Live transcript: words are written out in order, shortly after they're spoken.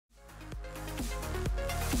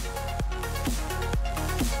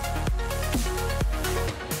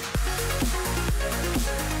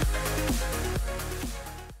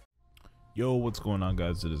Yo, what's going on,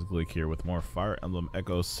 guys? It is Glick here with more Fire Emblem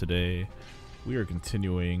Echoes. Today we are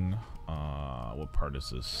continuing. What part is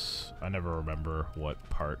this? I never remember what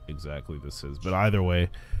part exactly this is, but either way,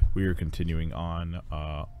 we are continuing on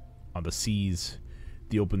the seas,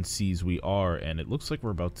 the open seas we are, and it looks like we're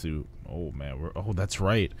about to. Oh man, oh, that's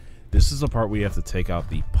right. This is the part we have to take out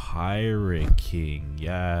the Pirate King.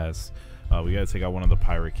 Yes, we gotta take out one of the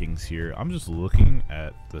Pirate Kings here. I'm just looking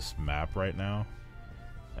at this map right now.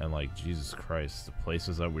 And like, Jesus Christ, the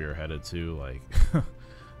places that we are headed to, like,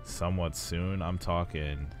 somewhat soon. I'm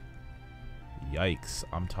talking, yikes.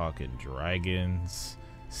 I'm talking dragons,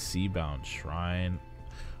 Seabound Shrine.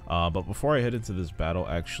 But before I head into this battle,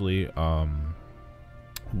 actually,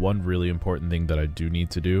 one really important thing that I do need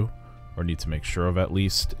to do, or need to make sure of at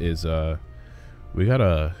least, is we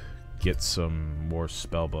gotta get some more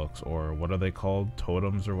spell books, or what are they called?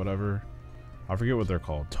 Totems or whatever. I forget what they're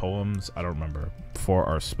called. Totems? I don't remember. For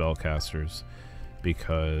our spellcasters.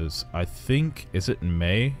 Because I think... Is it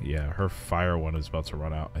May? Yeah, her fire one is about to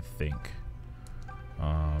run out, I think.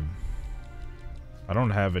 I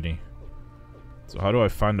don't have any. So how do I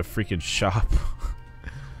find a freaking shop?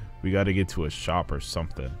 We gotta get to a shop or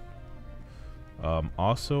something.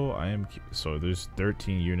 Also, I am... So there's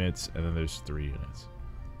 13 units, and then there's 3 units.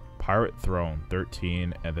 Pirate Throne,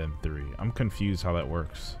 13, and then 3. I'm confused how that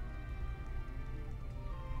works.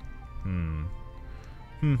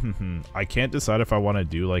 I can't decide if I want to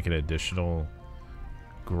do like an additional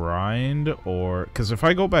grind, or because if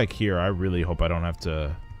I go back here, I really hope I don't have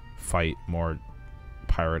to fight more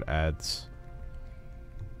pirate ads.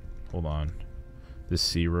 Hold on. This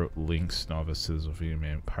sea route links novices of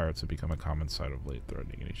man pirates have become a common sight of late,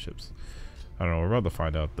 threatening any ships. I don't know. We're about to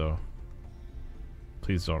find out though.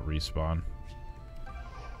 Please don't respawn.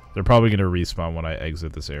 They're probably gonna respawn when I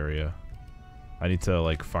exit this area. I need to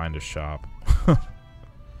like find a shop.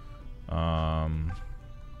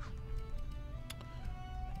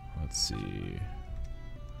 Let's see.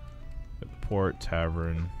 The port,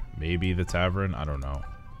 tavern, maybe the tavern. I don't know.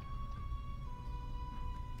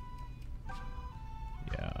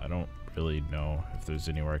 Yeah, I don't really know if there's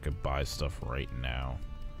anywhere I could buy stuff right now.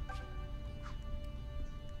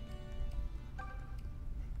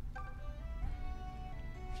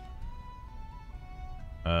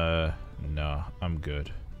 No, I'm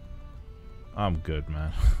good. I'm good,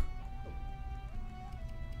 man.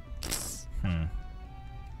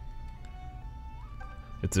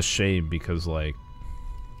 It's a shame because, like,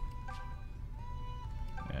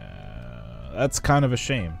 that's kind of a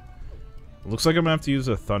shame. It looks like I'm gonna have to use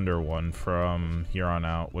a thunder one from here on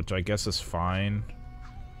out, which I guess is fine.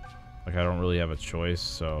 Like, I don't really have a choice,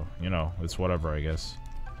 so, you know, it's whatever, I guess.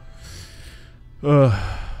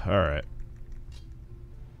 Alright.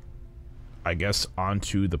 I guess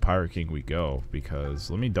onto the Pirate King we go, because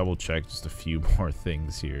let me double check just a few more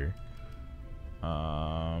things here.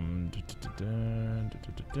 Yeah.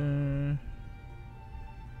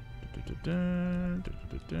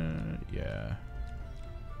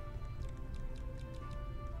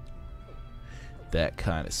 That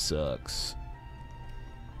kind of sucks.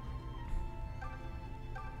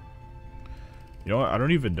 You know what? I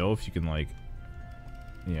don't even know if you can, like...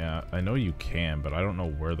 Yeah, I know you can, but I don't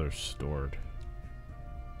know where they're stored.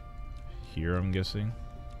 Here, I'm guessing?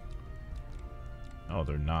 Oh,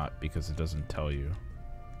 they're not, because it doesn't tell you.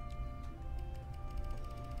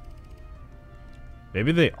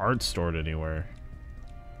 Maybe they aren't stored anywhere.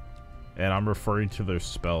 And I'm referring to their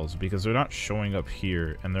spells, because they're not showing up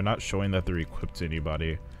here, and they're not showing that they're equipped to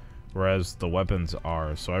anybody. Whereas the weapons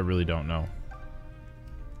are, so I really don't know.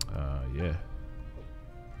 Yeah.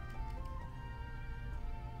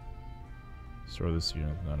 Store this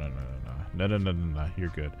unit. No. You're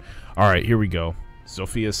good. All right, here we go.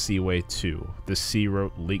 Zophia's Seaway 2. The sea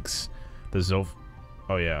route leaks the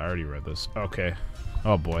Oh yeah, I already read this. Okay.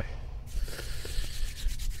 Oh boy.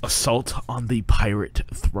 Assault on the Pirate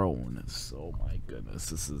Throne. Oh my goodness,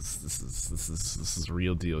 this is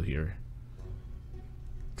real deal here.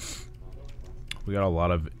 We've got a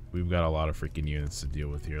lot of freaking units to deal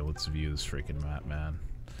with here. Let's view this freaking map, man.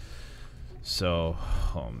 So,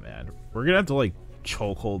 oh man, we're gonna have to like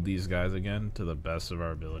chokehold these guys again to the best of our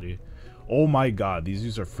ability. Oh my god, these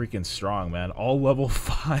dudes are freaking strong, man. All level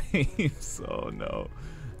 5s. Oh no.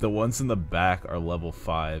 The ones in the back are level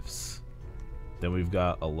 5s. Then we've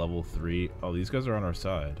got a level 3. Oh, these guys are on our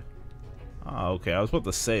side. Oh, okay. I was about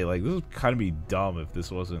to say, like, this would kind of be dumb if this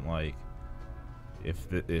wasn't like,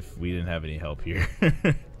 if we didn't have any help here.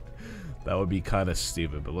 That would be kind of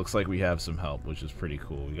stupid. But looks like we have some help, which is pretty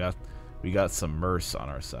cool. We got some mercs on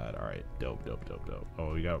our side. All right, dope.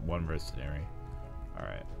 Oh, we got one mercenary. All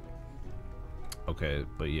right. Okay,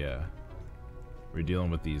 but yeah, We're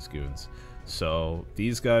dealing with these goons. So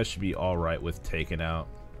these guys should be alright with taking out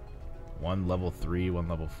one level 3, one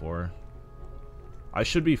level 4. I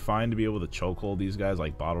should be fine to be able to chokehold these guys,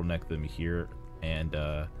 like bottleneck them here and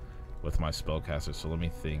with my spellcaster. So let me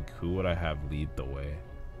think. Who would I have lead the way?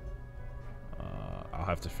 I'll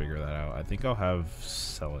have to figure that out. I think I'll have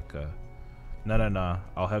Celica. No.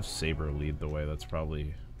 I'll have Saber lead the way. That's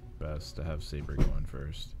probably best to have Saber going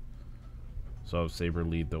first. So I'll have Saber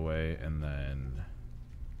lead the way, and then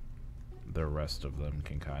the rest of them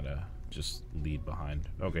can kind of just lead behind.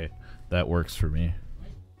 Okay, that works for me.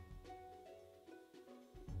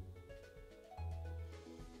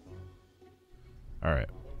 All right,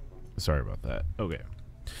 sorry about that. Okay.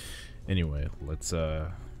 Anyway, let's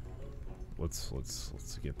get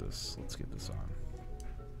this. Let's get this on.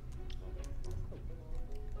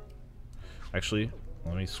 Actually,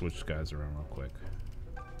 let me switch guys around real quick.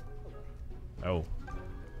 Oh.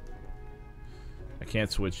 I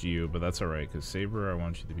can't switch you, but that's alright, because Saber, I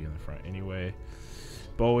want you to be in the front anyway.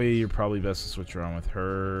 Bowie, you're probably best to switch around with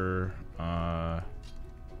her.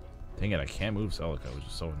 Dang it, I can't move Celica, which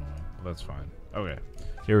is so annoying. But that's fine. Okay,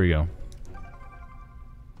 here we go.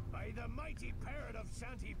 By the mighty parrot of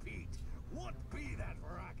Shanty Pete, what be that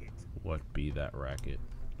racket? What be that racket?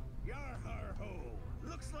 Yar har ho!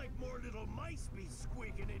 Looks like more little mice be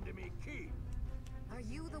squeaking into me keep. Are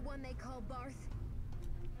you the one they call Barth?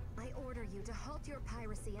 I order you to halt your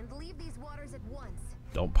piracy and leave these waters at once.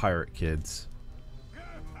 Don't pirate, kids.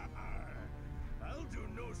 I'll do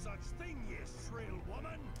no such thing, ye shrill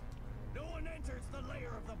woman. No one enters the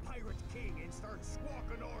lair of the pirate king and starts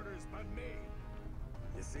squawking orders but me.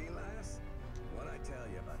 You see, lass? What I tell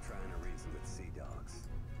you about trying to reason with sea dogs.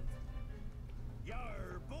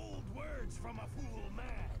 Yar bold words from a fool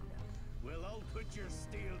man. Well, I'll put your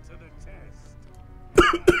steel to the test.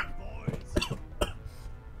 Boys.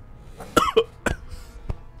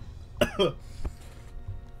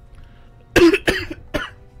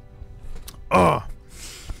 Oh.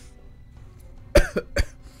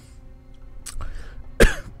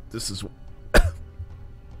 This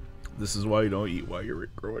is why you don't eat while you're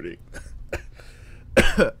recording.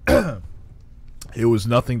 It was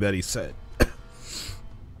nothing that he said.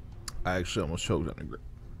 I actually almost choked on a grip.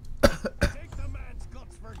 Take the man's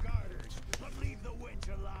guts for garters, but leave the wench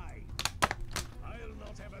alive. I'll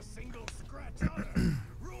not have a single scratch on her.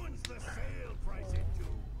 Ruins the sale price it do.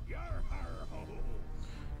 Yar har ho.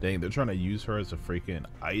 Dang, they're trying to use her as a freaking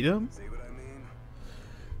item? See what I mean?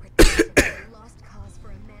 Lost cause for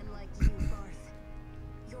a man like you, Barth.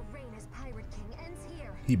 Your reign as Pirate King ends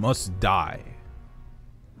here. He must die.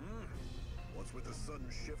 What's with the sudden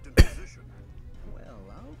shift in position? Well,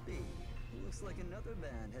 I'll be. Looks like another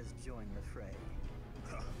band has joined the fray.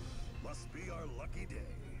 Must be our lucky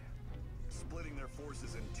day. Splitting their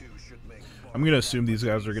forces in two should make. I'm gonna assume these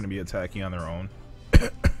guys are gonna be attacking on their own. You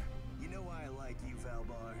know why I like you,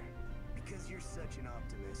 Valbar? Because you're such an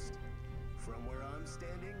optimist. From where I'm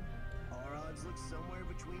standing, our odds look somewhere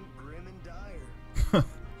between grim and dire. What?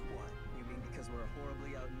 You mean because we're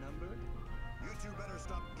horribly outnumbered? You two better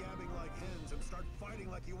stop gabbing like hens and start fighting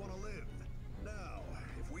like you want to live. Now,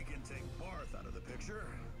 if we can take Barth out of the picture,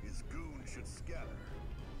 his goons should scatter.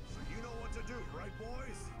 So you know what to do, right,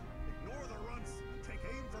 boys? Ignore the runts and take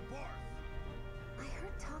aim for Barth. I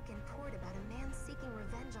heard talk in port about a man seeking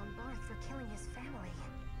revenge on Barth for killing his family.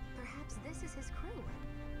 Perhaps this is his crew.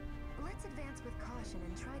 Let's advance with caution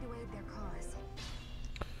and try to aid their cause.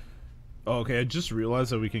 Okay, I just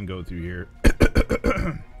realized that we can go through here.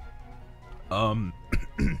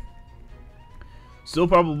 Still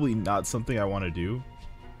probably not something I want to do.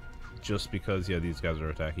 Just because, yeah, these guys are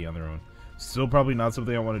attacking on their own. Still probably not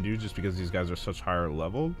something I want to do just because these guys are such higher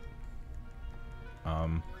level.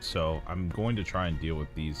 So I'm going to try and deal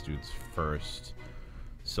with these dudes first.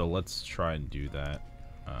 So let's try and do that.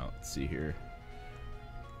 Let's see here.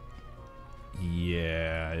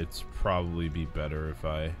 Yeah, it's probably be better if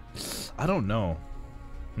I don't know.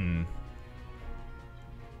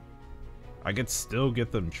 I could still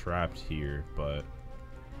get them trapped here, but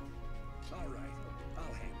All right,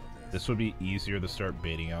 I'll handle this would be easier to start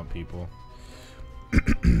baiting out people.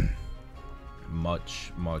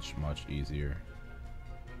 much easier.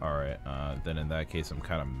 Alright, then in that case I'm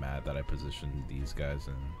kind of mad that I positioned these guys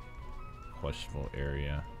in questionable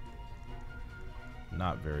area.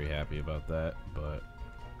 Not very happy about that, but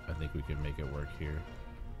I think we can make it work here.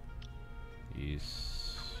 East.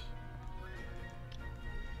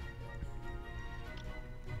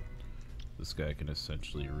 This guy can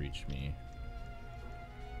essentially reach me.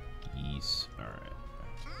 East. Alright.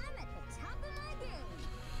 I'm at the top of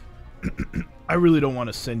my game. I really don't want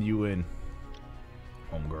to send you in,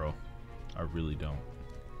 homegirl. I really don't.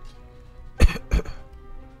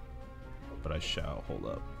 But I shall. Hold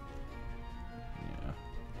up. Yeah.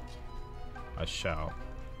 I shall.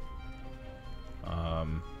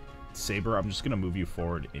 Saber, I'm just gonna move you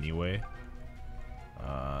forward anyway.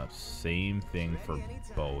 Same thing for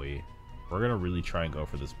Bowie. We're gonna really try and go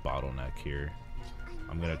for this bottleneck here.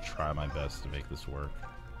 I'm gonna try my best to make this work.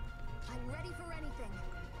 I'm ready for anything.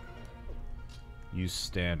 You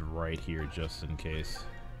stand right here just in case.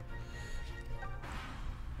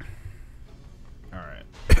 Alright.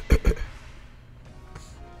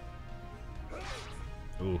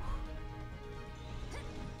 Ooh.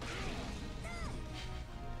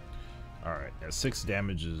 Alright, yeah, 6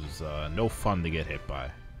 damage is no fun to get hit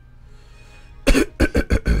by. I'll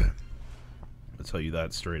tell you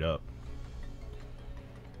that straight up.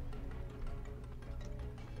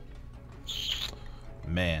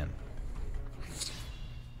 Man.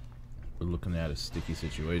 We're looking at a sticky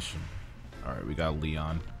situation. Alright, we got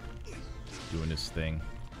Leon doing his thing.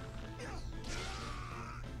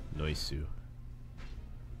 Noisu.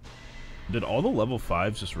 Did all the level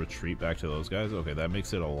 5s just retreat back to those guys? Okay, that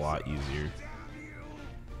makes it a lot easier.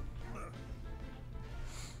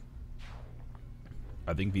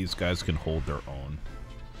 I think these guys can hold their own.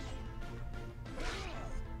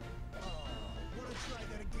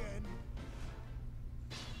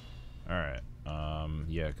 Alright,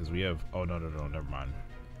 yeah, because we have... Oh, no, never mind.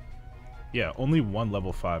 Yeah, only one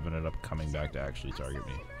level 5 ended up coming back to actually target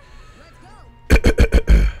me.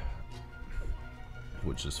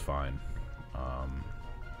 Which is fine. I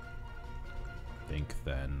think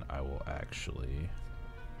then I will actually...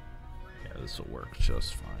 Yeah, this will work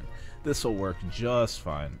just fine. This will work just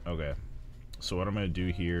fine. Okay. So what I'm going to do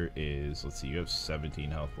here is... Let's see, you have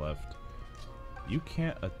 17 health left. You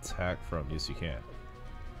can't attack from... Yes, you can.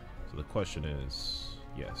 So the question is...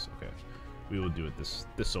 Yes, okay. We will do it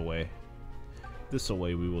this away. This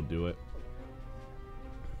away we will do it.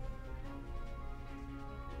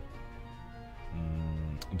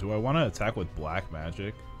 Do I want to attack with black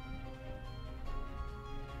magic?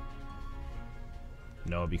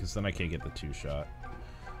 No, because then I can't get the 2-shot.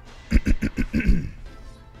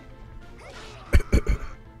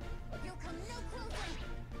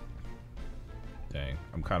 Dang,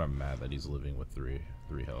 I'm kind of mad that he's living with 3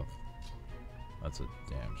 health. That's a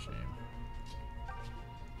damn shame.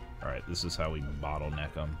 Alright, this is how we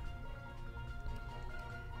bottleneck him.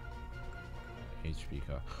 HP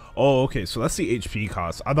cost. Oh, okay, so that's the HP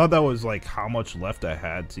cost. I thought that was like how much left I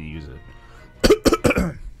had to use it.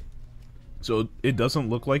 So it doesn't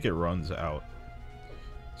look like it runs out.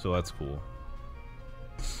 So that's cool.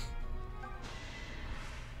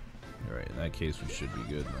 Alright, in that case we should be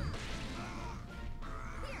good then.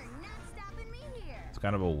 It's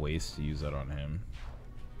kind of a waste to use that on him.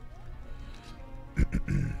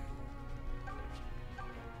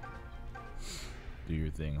 Do your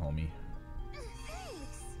thing, homie.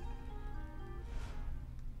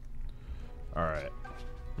 Alright,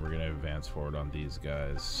 we're gonna advance forward on these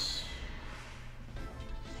guys.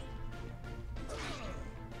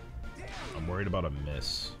 I'm worried about a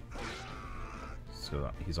miss.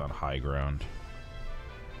 So he's on high ground.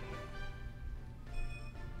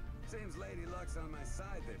 Seems Lady Luck's on my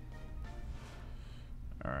side then.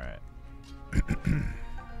 Alright.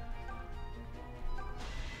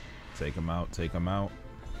 Take him out, take him out.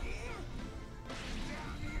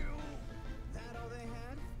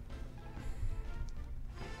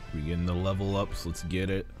 We getting the level ups, let's get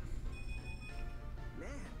it.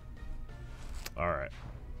 Alright.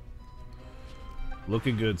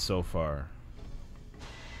 Looking good so far.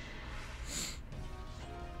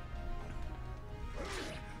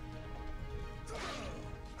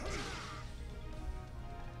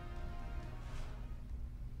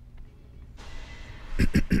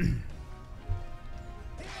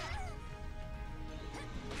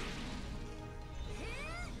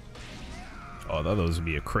 Oh, I thought that was gonna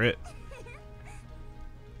be a crit.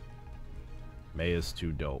 May is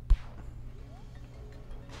too dope.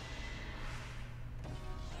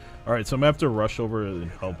 All right, so I'm gonna have to rush over and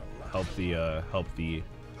help the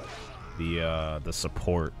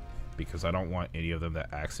support because I don't want any of them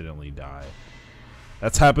to accidentally die.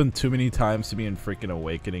 That's happened too many times to me in freaking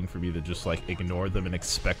Awakening for me to just like ignore them and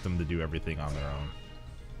expect them to do everything on their own.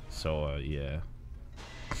 So yeah,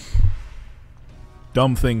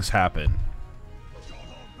 dumb things happen.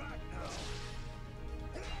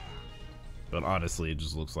 But honestly, it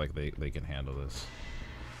just looks like they can handle this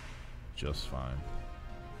just fine.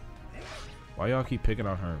 Why y'all keep picking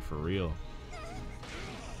on her for real?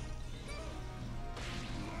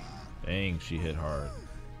 Dang, she hit hard.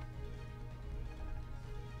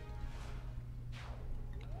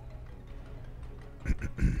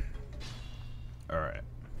 Alright.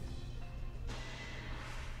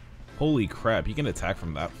 Holy crap, he can attack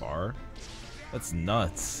from that far? That's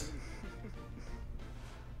nuts.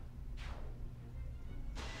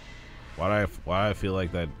 Why do I feel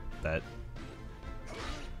like that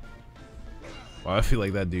why do I feel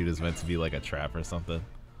like that dude is meant to be like a trap or something?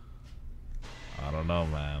 I don't know,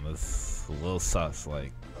 man. This is a little sus,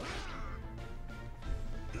 like.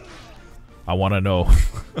 I wanna know.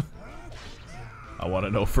 I wanna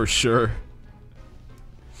know for sure.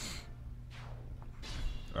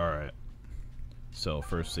 Alright. So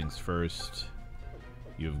first things first,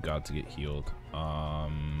 you've got to get healed.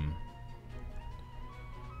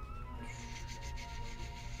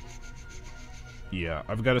 Yeah,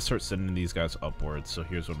 I've got to start sending these guys upwards, so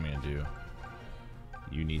here's what I'm gonna do.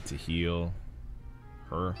 You need to heal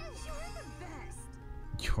her.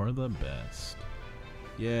 You're the best.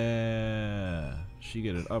 Yeah, she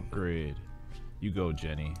get an upgrade. You go,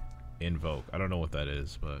 Jenny. Invoke. I don't know what that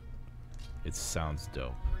is, but it sounds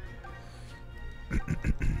dope.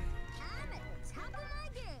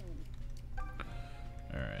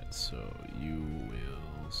 Alright, so you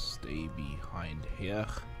will stay behind here.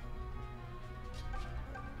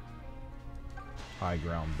 High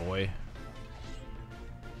ground, boy.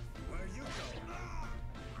 Where you go?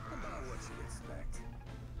 About what you expect.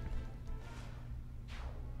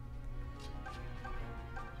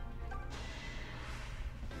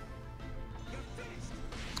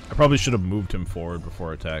 I probably should have moved him forward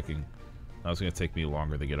before attacking. That was gonna take me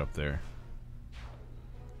longer to get up there.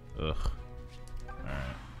 Ugh.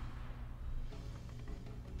 Alright.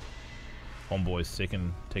 Homeboy's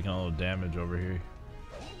taking a little damage over here.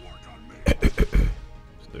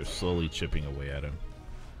 So they're slowly chipping away at him.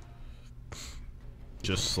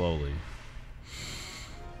 Just slowly.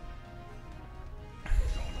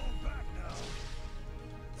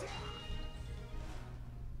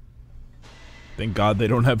 Thank God they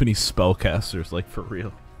don't have any spellcasters, like for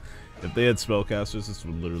real. If they had spellcasters, this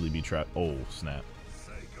would literally be trapped. Oh, snap.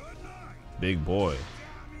 Big boy.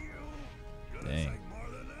 Dang.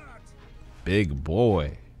 Big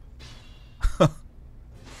boy.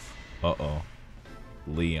 Uh-oh.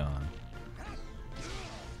 Leon.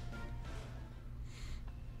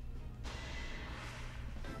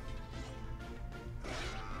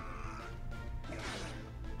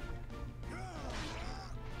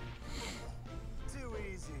 Too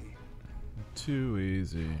easy. Too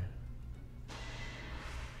easy.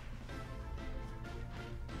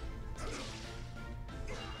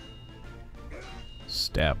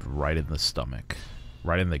 Stabbed right in the stomach.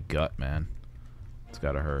 Right in the gut, man. It's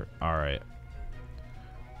gotta hurt. Alright.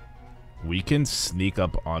 We can sneak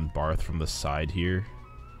up on Barth from the side here.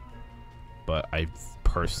 But I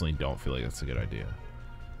personally don't feel like that's a good idea.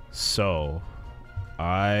 So,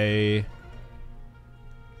 yeah,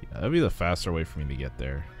 that'd be the faster way for me to get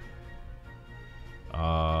there.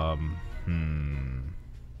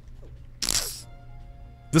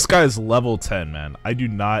 This guy is level 10, man. I do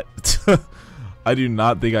not I do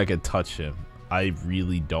not think I can touch him. I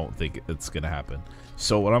really don't think it's gonna happen.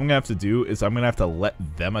 So what I'm gonna have to do is I'm gonna have to let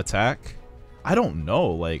them attack. I don't know,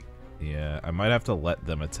 like, yeah, I might have to let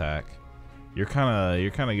them attack. You're kinda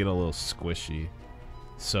getting a little squishy.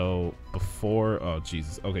 So before, oh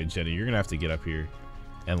Jesus, okay, Jenny, you're gonna have to get up here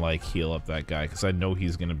and like heal up that guy, because I know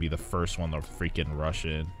he's gonna be the first one to freaking rush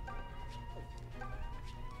in.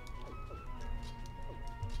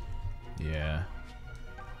 Yeah,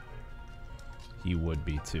 he would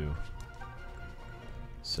be too.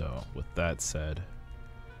 So with that said,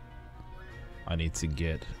 I need to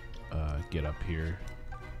get up here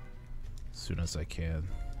as soon as I can.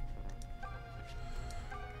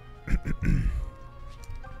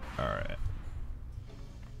 All right.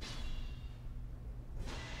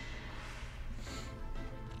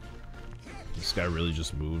 This guy really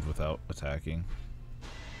just moved without attacking.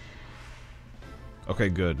 Okay,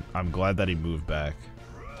 good. I'm glad that he moved back.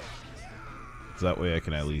 So that way I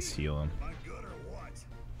can at least heal him.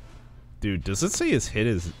 Dude, does it say his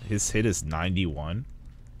hit is 91?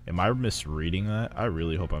 Am I misreading that? I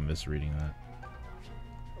really hope I'm misreading that.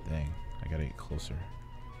 Dang, I gotta get closer.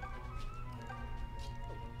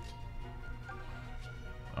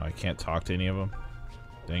 Oh, I can't talk to any of them?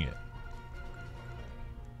 Dang it.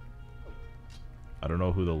 I don't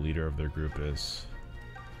know who the leader of their group is.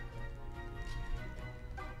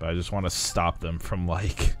 But I just want to stop them from,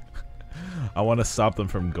 like... I want to stop them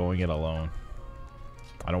from going it alone.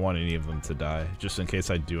 I don't want any of them to die, just in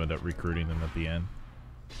case I do end up recruiting them at the end.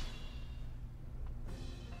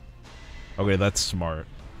 Okay, that's smart.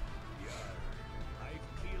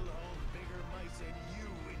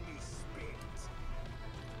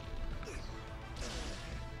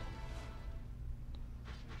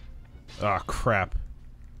 Ah, crap.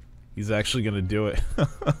 He's actually gonna do it.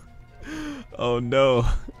 Oh no.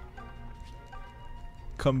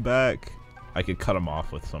 Come back. I could cut him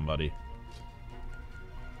off with somebody.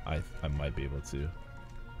 I might be able to.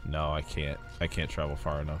 No, I can't. I can't travel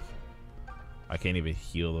far enough. I can't even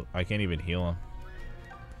heal. I can't even heal him.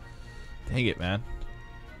 Dang it, man.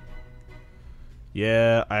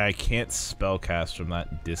 Yeah, I can't spellcast from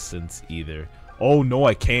that distance either. Oh no,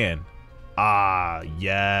 I can. Ah,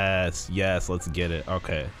 yes, yes. Let's get it.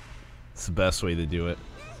 Okay, it's the best way to do it.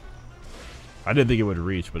 I didn't think it would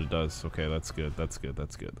reach, but it does. Okay, that's good. That's good.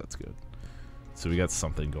 That's good. That's good. So we got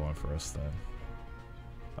something going for us then.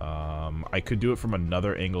 I could do it from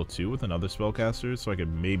another angle too with another spellcaster, so I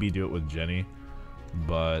could maybe do it with Jenny.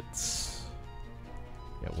 But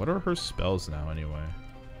yeah, what are her spells now anyway?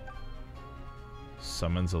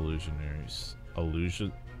 Summons illusionaries.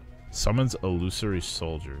 Summons illusory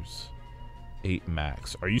soldiers. 8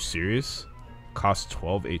 max. Are you serious? Cost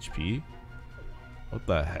 12 HP? What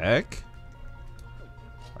the heck?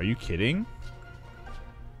 Are you kidding?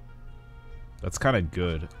 That's kind of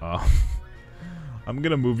good. I'm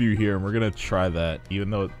gonna move you here and we're gonna try that,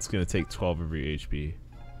 even though it's gonna take 12 of your HP.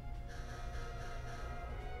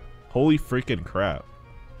 Holy freaking crap.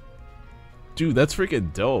 Dude, that's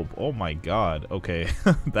freaking dope. Oh my god. Okay.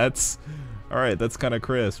 That's... Alright, that's kind of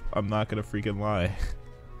crisp. I'm not gonna freaking lie.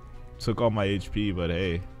 Took all my HP, but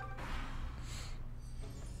hey.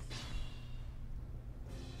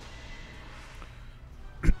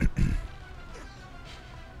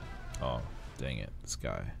 Oh, dang it. This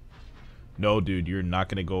guy. No, dude, you're not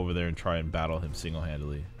gonna go over there and try and battle him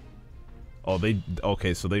single-handedly. Oh, they...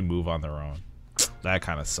 Okay, so they move on their own. That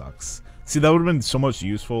kind of sucks. See, that would have been so much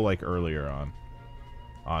useful, like, earlier on.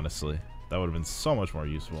 Honestly. That would have been so much more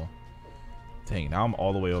useful. Dang, now I'm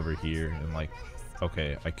all the way over here, and, like...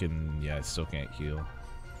 Okay, I can... Yeah, I still can't heal.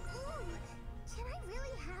 Ooh, can I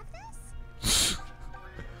really have this?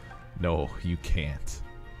 No, you can't.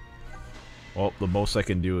 Well, the most I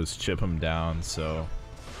can do is chip him down, so...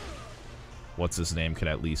 What's his name can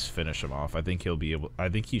at least finish him off. I think he'll be able... I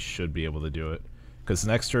think he should be able to do it. Because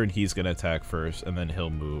next turn he's gonna attack first, and then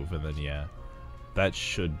he'll move, and then yeah. That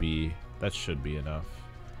should be enough.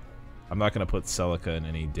 I'm not gonna put Celica in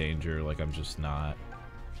any danger, like I'm just not.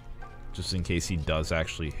 Just in case he does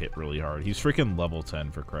actually hit really hard. He's freaking level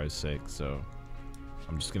 10 for Christ's sake, so...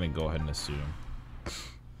 I'm just gonna go ahead and assume.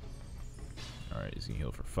 Alright, he's gonna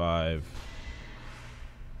heal for 5.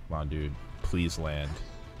 Come on, dude. Please land.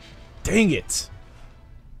 Dang it!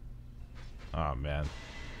 Oh, man.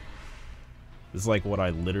 This is like what I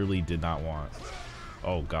literally did not want.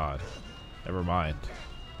 Oh, God. Never mind.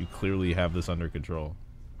 You clearly have this under control.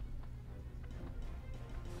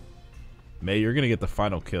 May, you're gonna get the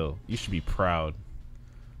final kill. You should be proud.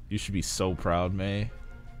 You should be so proud, May.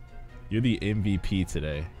 You're the MVP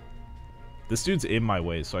today. This dude's in my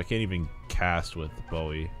way, so I can't even cast with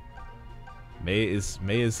Bowie. May is the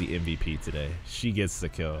MVP today. She gets the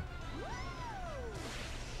kill.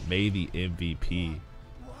 May the MVP.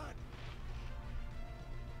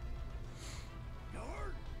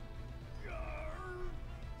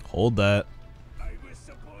 Hold that. I was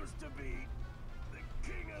supposed to be the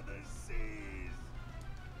king of the seas.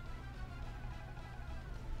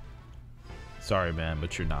 Sorry, man,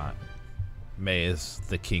 but you're not. May is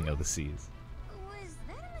the king of the seas. Was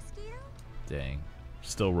that a mosquito? Dang.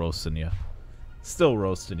 Still roasting you. Still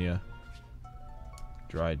roasting you.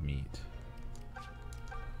 Dried meat.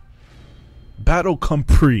 Battle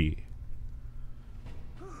Compris.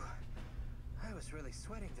 I was really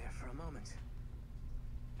sweating there for a moment.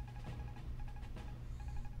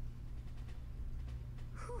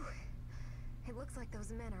 Whew. It looks like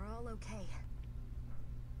those men are all okay.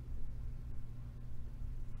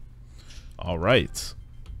 All right.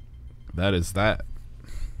 That is that.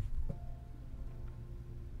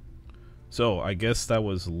 So, I guess that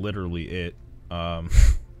was literally it.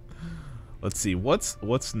 Let's see,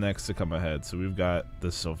 what's next to come ahead? So we've got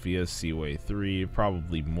the Sophia Seaway 3,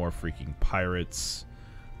 probably more freaking pirates.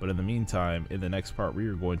 But in the meantime, in the next part, we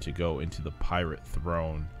are going to go into the Pirate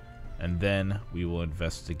Throne. And then we will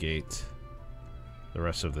investigate the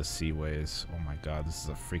rest of the seaways. Oh my god, this is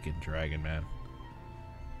a freaking dragon, man.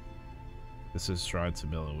 This is Shrine to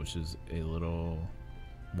Mila, which is a little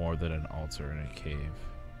more than an altar in a cave.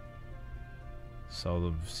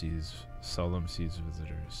 Seldom sees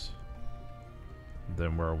visitors.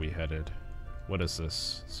 Then where are we headed? What is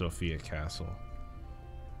this? Sophia Castle.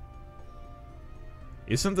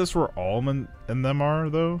 Isn't this where Alm and them are,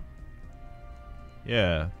 though?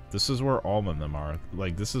 Yeah, this is where Alm and them are.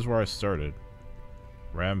 Like, this is where I started.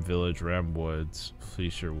 Ram Village, Ram Woods,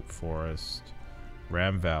 Fleischer Forest,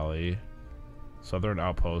 Ram Valley, Southern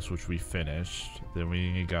Outpost, which we finished. Then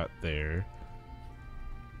we got there.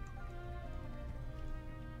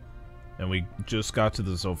 And we just got to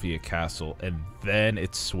the Sofia Castle, and then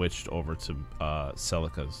it switched over to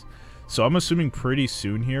Celica's. So I'm assuming pretty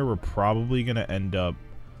soon here we're probably gonna end up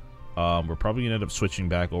switching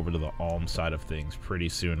back over to the Alm side of things pretty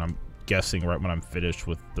soon. I'm guessing right when I'm finished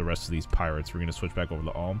with the rest of these pirates, we're gonna switch back over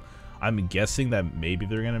to Alm. I'm guessing that maybe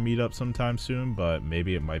they're gonna meet up sometime soon, but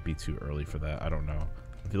maybe it might be too early for that. I don't know.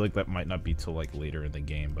 I feel like that might not be till like later in the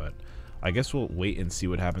game, but I guess we'll wait and see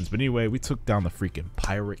what happens. But anyway, we took down the freaking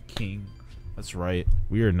Pirate King. That's right.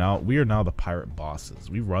 We are now the pirate bosses.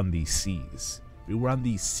 We run these seas. We run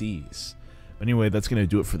these seas. But anyway, that's gonna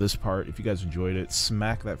do it for this part. If you guys enjoyed it,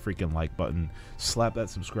 smack that freaking like button, slap that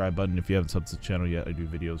subscribe button. If you haven't subbed to the channel yet, I do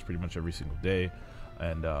videos pretty much every single day.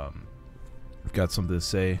 And if you've got something to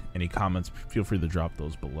say, any comments, feel free to drop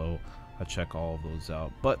those below. I check all of those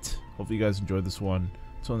out. But hopefully you guys enjoyed this one.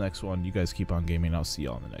 Until next one, you guys keep on gaming. I'll see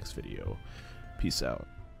y'all in the next video. Peace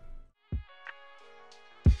out.